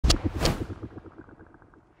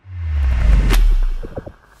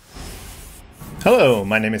Hello,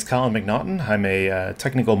 my name is Colin McNaughton. I'm a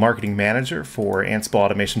technical marketing manager for Ansible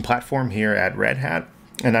Automation Platform here at Red Hat.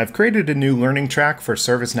 And I've created a new learning track for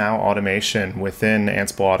ServiceNow automation within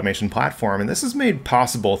Ansible Automation Platform. And this is made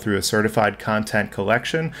possible through a certified content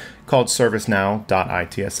collection called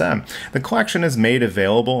servicenow.itsm. The collection is made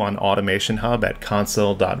available on Automation Hub at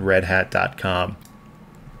console.redhat.com.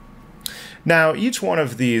 Now, each one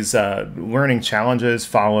of these learning challenges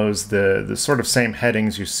follows the sort of same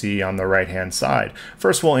headings you see on the right-hand side.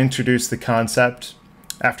 First, we'll introduce the concept.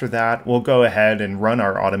 After that, we'll go ahead and run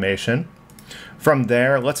our automation. From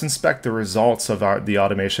there, let's inspect the results of the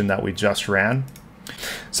automation that we just ran.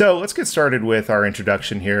 So let's get started with our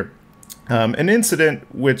introduction here. An incident,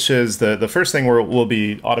 which is the first thing we'll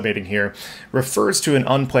be automating here, refers to an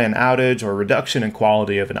unplanned outage or reduction in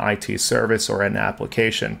quality of an IT service or an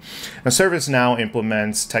application. Now, ServiceNow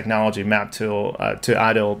implements technology mapped to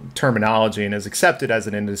ITIL terminology and is accepted as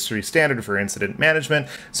an industry standard for incident management.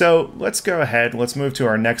 So let's go ahead, let's move to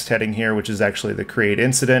our next heading here, which is actually the create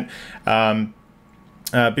incident.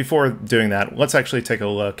 Before doing that, let's actually take a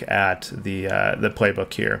look at the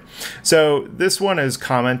playbook here. So this one is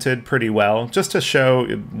commented pretty well, just to show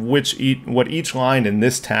what each line in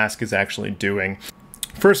this task is actually doing.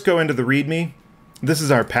 First, go into the README. This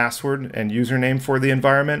is our password and username for the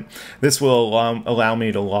environment. This will allow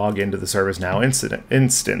me to log into the ServiceNow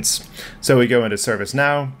instance. So we go into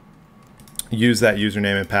ServiceNow, use that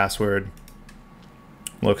username and password.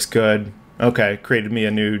 Looks good. Okay, created me a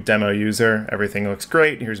new demo user. Everything looks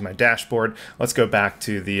great. Here's my dashboard. Let's go back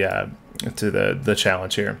to the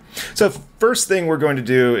challenge here. So first thing we're going to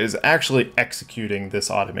do is actually executing this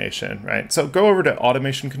automation, right? So go over to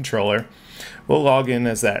Automation Controller. We'll log in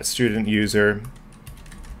as that student user.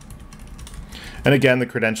 And again, the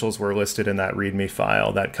credentials were listed in that README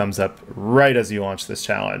file that comes up right as you launch this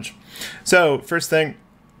challenge. So first thing,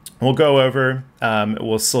 we'll go over,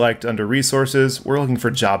 we'll select under resources. We're looking for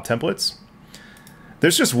job templates.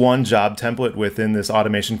 There's just one job template within this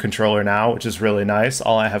automation controller now, which is really nice.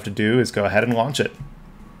 All I have to do is go ahead and launch it.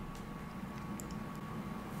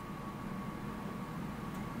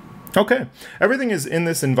 Okay, everything is in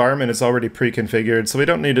this environment is already pre-configured, so we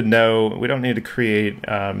don't need to create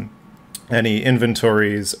any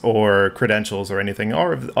inventories or credentials or anything.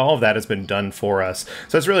 All of that has been done for us.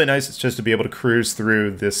 So it's really nice just to be able to cruise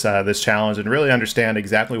through this this challenge and really understand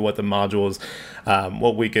exactly what the modules,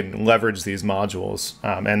 what we can leverage these modules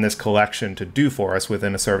and this collection to do for us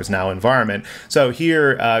within a ServiceNow environment. So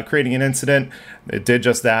here, creating an incident, it did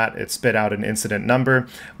just that. It spit out an incident number.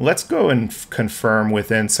 Let's go and confirm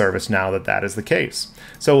within ServiceNow that that is the case.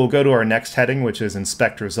 So we'll go to our next heading, which is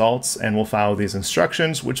inspect results, and we'll follow these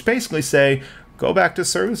instructions, which basically say, go back to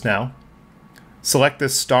ServiceNow, select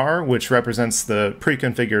this star, which represents the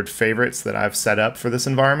pre-configured favorites that I've set up for this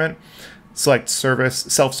environment, select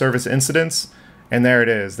self-service incidents, and there it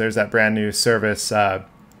is. There's that brand new service,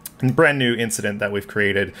 brand new incident that we've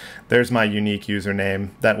created. There's my unique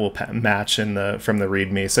username that will match from the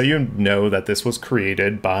README. So you know that this was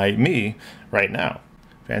created by me right now.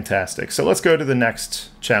 Fantastic. So let's go to the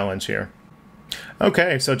next challenge here.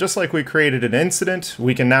 Okay, so just like we created an incident,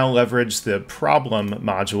 we can now leverage the problem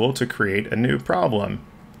module to create a new problem.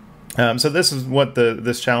 So this is what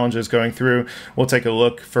this challenge is going through. We'll take a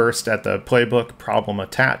look first at the playbook problem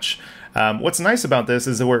attach. What's nice about this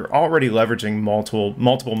is that we're already leveraging multiple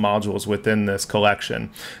modules within this collection.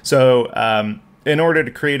 So in order to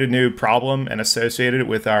create a new problem and associate it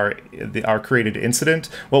with our created incident,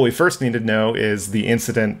 what we first need to know is the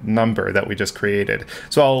incident number that we just created.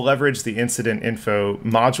 So I'll leverage the incident info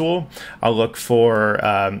module. I'll look for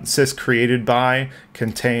sys created by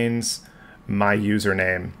contains my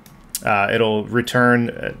username. It'll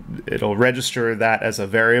register that as a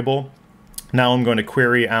variable. Now I'm going to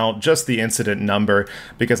query out just the incident number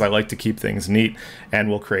because I like to keep things neat, and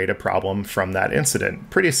we'll create a problem from that incident.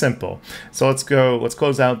 Pretty simple. So let's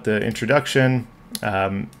close out the introduction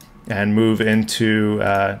and move into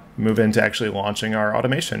actually launching our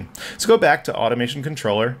automation. So go back to Automation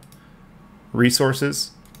Controller,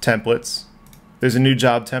 Resources, Templates. There's a new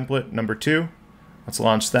job template, number 2. Let's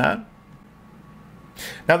launch that.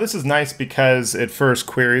 Now this is nice because it first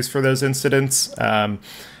queries for those incidents.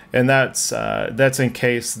 And that's in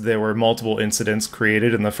case there were multiple incidents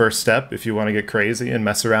created in the first step, if you want to get crazy and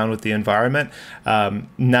mess around with the environment.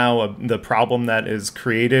 Now the problem that is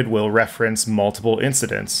created will reference multiple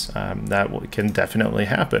incidents. That can definitely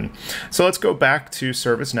happen. So let's go back to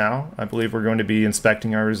ServiceNow. I believe we're going to be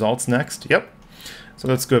inspecting our results next. Yep. So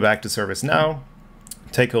let's go back to ServiceNow,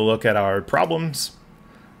 take a look at our problems,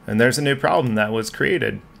 and there's a new problem that was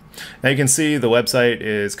created. Now you can see the website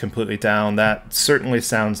is completely down. That certainly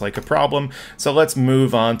sounds like a problem. So let's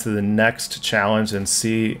move on to the next challenge and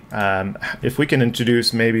see if we can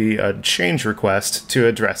introduce maybe a change request to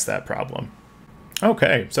address that problem.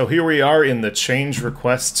 Okay, so here we are in the change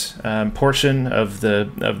request portion of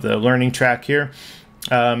the learning track here.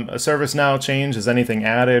 A ServiceNow change is anything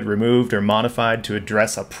added, removed, or modified to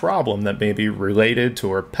address a problem that may be related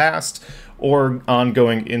to a past or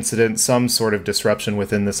ongoing incident, some sort of disruption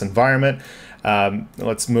within this environment.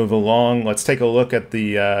 Let's move along. Let's take a look at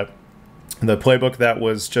the playbook that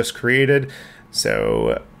was just created.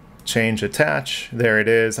 So change attach, there it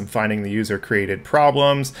is. I'm finding the user created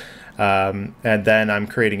problems. And then I'm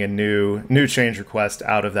creating a new change request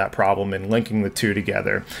out of that problem and linking the two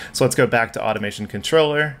together. So let's go back to Automation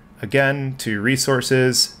Controller, again to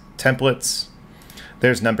Resources, Templates.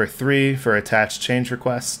 There's number 3 for attach change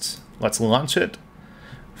requests. Let's launch it.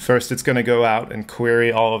 First, it's going to go out and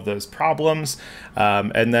query all of those problems,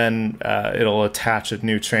 and then it'll attach a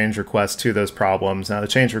new change request to those problems. Now, the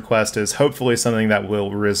change request is hopefully something that will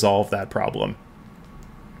resolve that problem.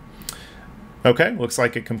 Okay, looks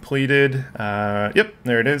like it completed. Yep,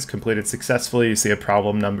 there it is, completed successfully. You see a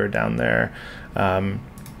problem number down there.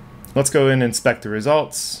 Let's go in and inspect the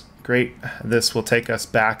results. Great, this will take us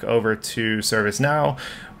back over to ServiceNow.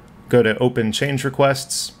 Go to Open Change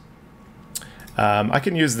Requests. I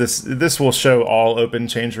can use this. This will show all open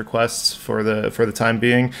change requests for the time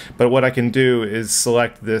being, but what I can do is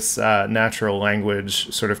select this natural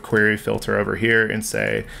language sort of query filter over here and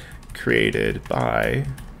say, created by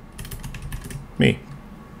me.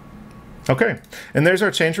 Okay, and there's our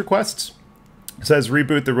change requests. It says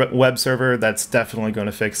reboot the web server. That's definitely going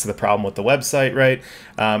to fix the problem with the website, right?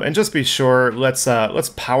 And just be sure, let's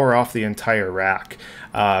power off the entire rack.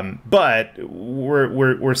 But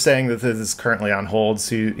we're saying that this is currently on hold.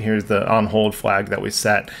 So here's the on hold flag that we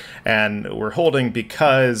set, and we're holding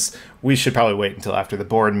because we should probably wait until after the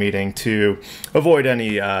board meeting to avoid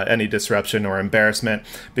any disruption or embarrassment,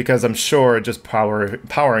 because I'm sure just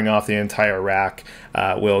powering off the entire rack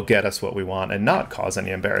will get us what we want and not cause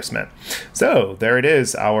any embarrassment. So there it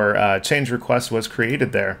is. Our change request was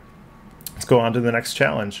created there. Let's go on to the next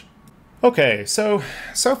challenge. Okay, so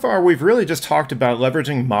far we've really just talked about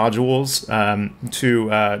leveraging modules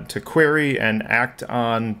to query and act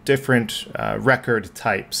on different record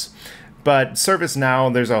types. But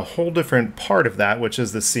ServiceNow, there's a whole different part of that, which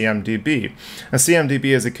is the CMDB. A CMDB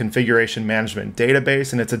is a configuration management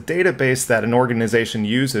database, and it's a database that an organization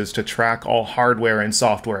uses to track all hardware and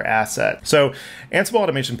software assets. So Ansible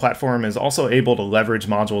Automation Platform is also able to leverage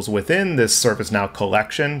modules within this ServiceNow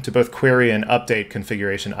collection to both query and update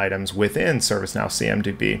configuration items within ServiceNow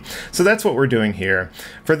CMDB. So that's what we're doing here.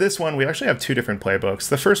 For this one, we actually have 2 different playbooks.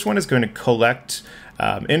 The first one is going to collect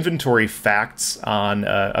inventory facts on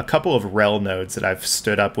a couple of rel nodes that I've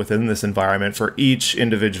stood up within this environment for each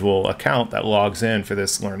individual account that logs in for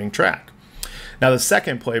this learning track. Now, the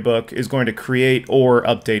second playbook is going to create or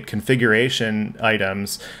update configuration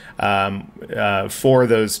items for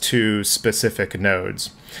those 2 specific nodes.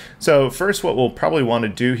 So first, what we'll probably want to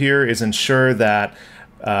do here is ensure that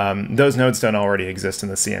those nodes don't already exist in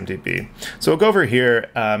the CMDB. So we'll go over here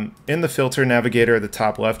in the filter navigator at the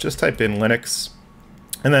top left, just type in Linux,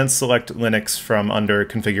 and then select Linux from under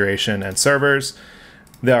configuration and servers.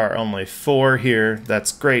 There are only 4 here.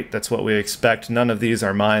 That's great. That's what we expect. None of these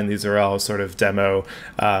are mine. These are all sort of demo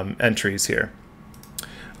entries here.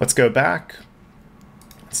 Let's go back.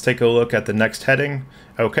 Let's take a look at the next heading.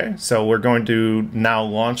 Okay, so we're going to now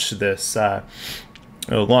launch this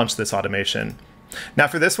automation. Now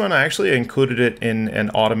for this one, I actually included it in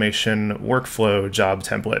an automation workflow job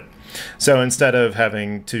template. So instead of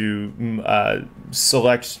having to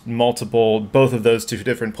select both of those 2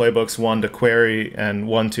 different playbooks, one to query and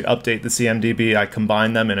one to update the CMDB, I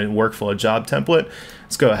combined them in a workflow job template.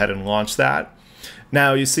 Let's go ahead and launch that.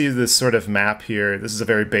 Now you see this sort of map here. This is a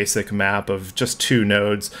very basic map of just 2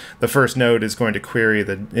 nodes. The first node is going to query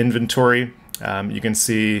the inventory. You can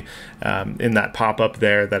see in that pop-up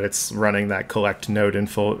there that it's running that collect node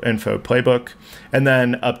info playbook, and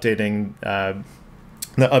then updating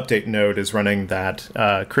the update node is running that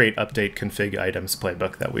create update config items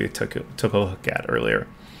playbook that we took a look at earlier.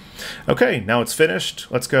 Okay, now it's finished.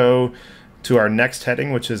 Let's go to our next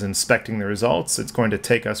heading, which is inspecting the results. It's going to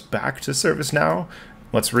take us back to ServiceNow.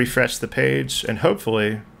 Let's refresh the page, and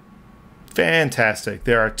hopefully, fantastic.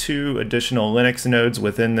 There are 2 additional Linux nodes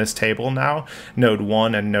within this table now, node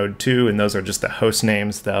 1 and node 2, and those are just the host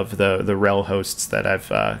names of the rel hosts that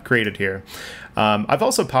I've created here. I've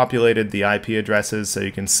also populated the IP addresses, so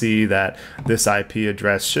you can see that this IP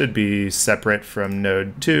address should be separate from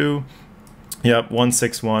node 2, Yep,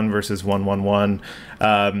 161 versus 111.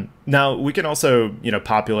 Now we can also,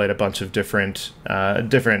 populate a bunch of different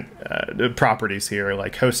properties here,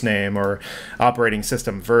 like host name or operating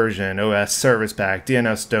system version, OS service pack,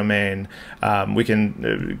 DNS domain. We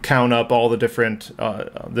can count up all the different,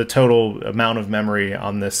 the total amount of memory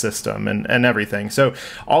on this system and everything. So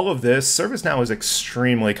all of this, ServiceNow is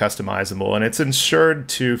extremely customizable, and it's ensured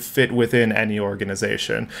to fit within any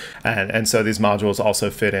organization. And so these modules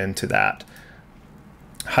also fit into that.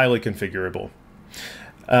 Highly configurable.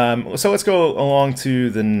 So let's go along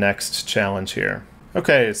to the next challenge here.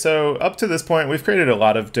 Okay, so up to this point, we've created a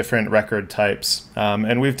lot of different record types,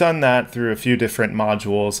 and we've done that through a few different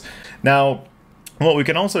modules. Now, what we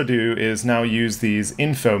can also do is now use these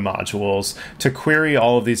info modules to query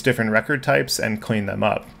all of these different record types and clean them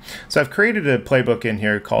up. So I've created a playbook in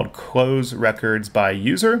here called Close Records by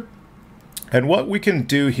User. And what we can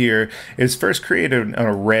do here is first create an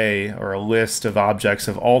array or a list of objects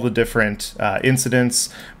of all the different incidents,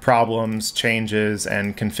 problems, changes,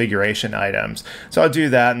 and configuration items. So I'll do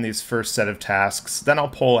that in these first set of tasks. Then I'll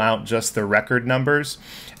pull out just the record numbers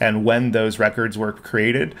and when those records were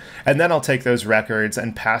created. And then I'll take those records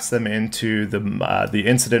and pass them into the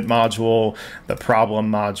incident module, the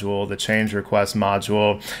problem module, the change request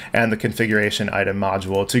module, and the configuration item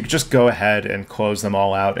module to just go ahead and close them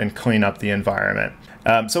all out and clean up the environment.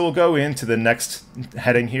 So we'll go into the next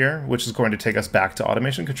heading here, which is going to take us back to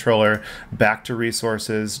Automation Controller, back to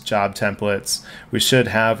Resources, Job Templates. We should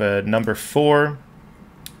have a number 5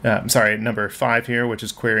 here, which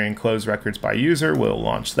is querying close records by user. We'll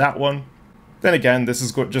launch that one. Then again, this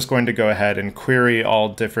is just going to go ahead and query all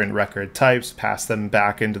different record types, pass them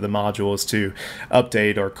back into the modules to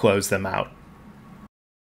update or close them out.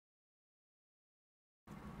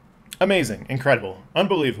 Amazing, incredible,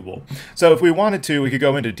 unbelievable. So if we wanted to, we could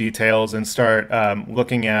go into details and start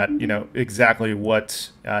looking at, exactly what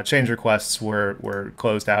change requests were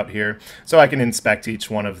closed out here. So I can inspect each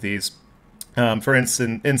one of these. For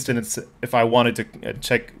instance, if I wanted to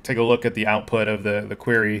take a look at the output of the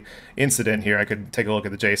query incident here, I could take a look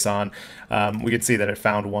at the JSON. We could see that it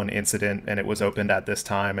found one incident and it was opened at this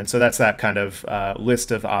time. And so that's that kind of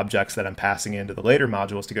list of objects that I'm passing into the later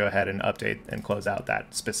modules to go ahead and update and close out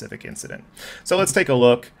that specific incident. So let's take a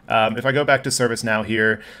look. If I go back to ServiceNow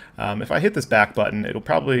here, if I hit this back button, it'll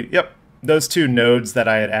probably, yep, those two nodes that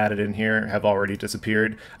I had added in here have already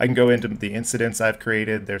disappeared. I can go into the incidents I've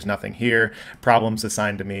created. There's nothing here. Problems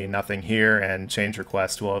assigned to me, nothing here. And change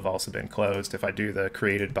request will have also been closed if I do the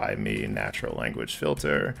created by me natural language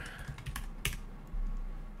filter.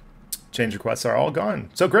 Change requests are all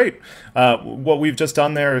gone. So great. What we've just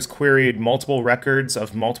done there is queried multiple records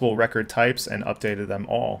of multiple record types and updated them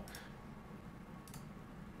all.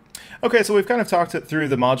 Okay, so we've kind of talked through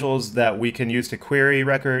the modules that we can use to query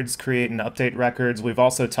records, create and update records. We've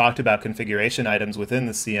also talked about configuration items within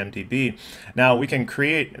the CMDB. Now, we can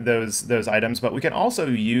create those items, but we can also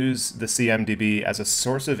use the CMDB as a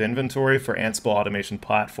source of inventory for Ansible Automation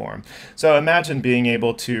Platform. So imagine being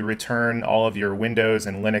able to return all of your Windows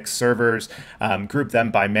and Linux servers, group them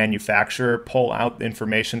by manufacturer, pull out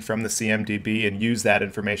information from the CMDB, and use that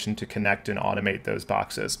information to connect and automate those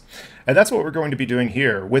boxes. And that's what we're going to be doing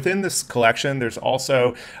here. Within this collection, there's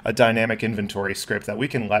also a dynamic inventory script that we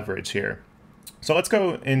can leverage here. So let's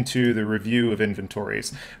go into the review of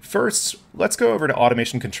inventories. First, let's go over to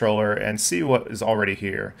Automation Controller and see what is already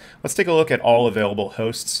here. Let's take a look at all available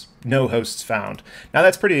hosts. No hosts found. Now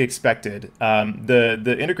that's pretty expected.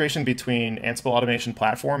 The integration between Ansible Automation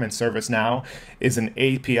Platform and ServiceNow is an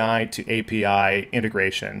API to API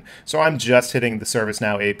integration. So I'm just hitting the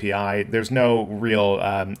ServiceNow API. There's no real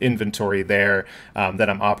inventory there that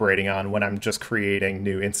I'm operating on when I'm just creating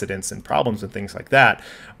new incidents and problems and things like that.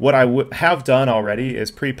 What I have done already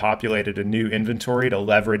is pre-populated a new inventory to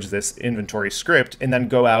leverage this inventory script and then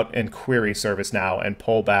go out and query ServiceNow and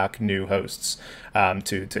pull back new hosts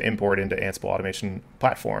to import into Ansible Automation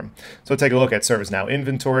Platform. So take a look at ServiceNow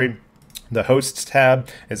inventory. The hosts tab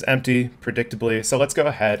is empty, predictably. So let's go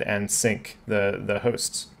ahead and sync the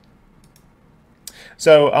hosts.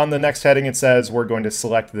 So on the next heading, it says we're going to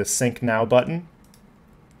select the Sync Now button.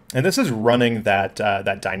 And this is running that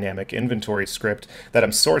dynamic inventory script that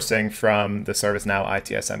I'm sourcing from the ServiceNow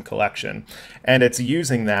ITSM collection. And it's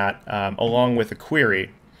using that along with a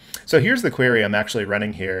query. So here's the query I'm actually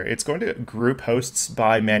running here. It's going to group hosts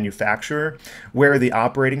by manufacturer, where the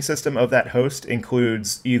operating system of that host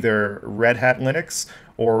includes either Red Hat Linux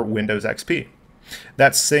or Windows XP.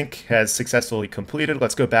 That sync has successfully completed.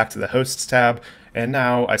 Let's go back to the Hosts tab, and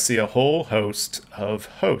now I see a whole host of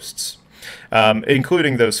hosts.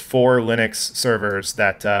 including those 4 Linux servers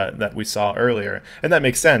that we saw earlier. And that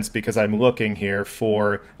makes sense because I'm looking here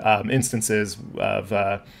for instances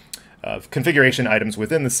of configuration items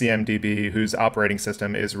within the CMDB whose operating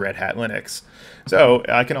system is Red Hat Linux. So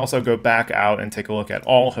I can also go back out and take a look at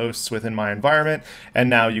all hosts within my environment, and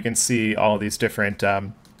now you can see all these different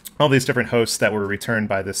hosts that were returned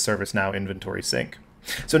by this ServiceNow inventory sync.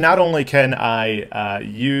 So not only can I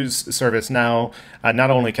use ServiceNow, not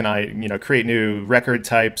only can I create new record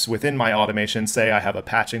types within my automation. Say I have a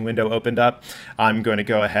patching window opened up, I'm going to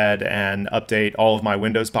go ahead and update all of my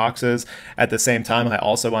Windows boxes. At the same time, I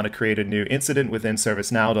also want to create a new incident within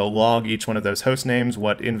ServiceNow to log each one of those host names,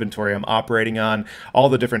 what inventory I'm operating on, all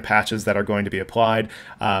the different patches that are going to be applied.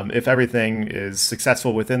 If everything is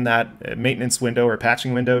successful within that maintenance window or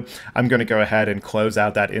patching window, I'm going to go ahead and close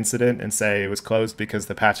out that incident and say it was closed because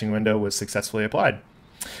the patching window was successfully applied.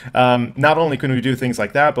 Not only can we do things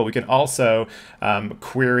like that, but we can also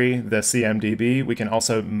query the CMDB. We can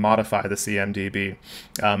also modify the CMDB,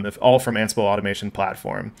 all from Ansible Automation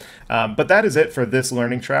Platform. But that is it for this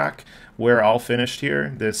learning track. We're all finished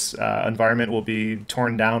here. This environment will be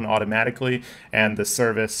torn down automatically, and the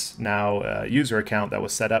ServiceNow user account that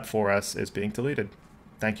was set up for us is being deleted.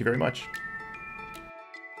 Thank you very much.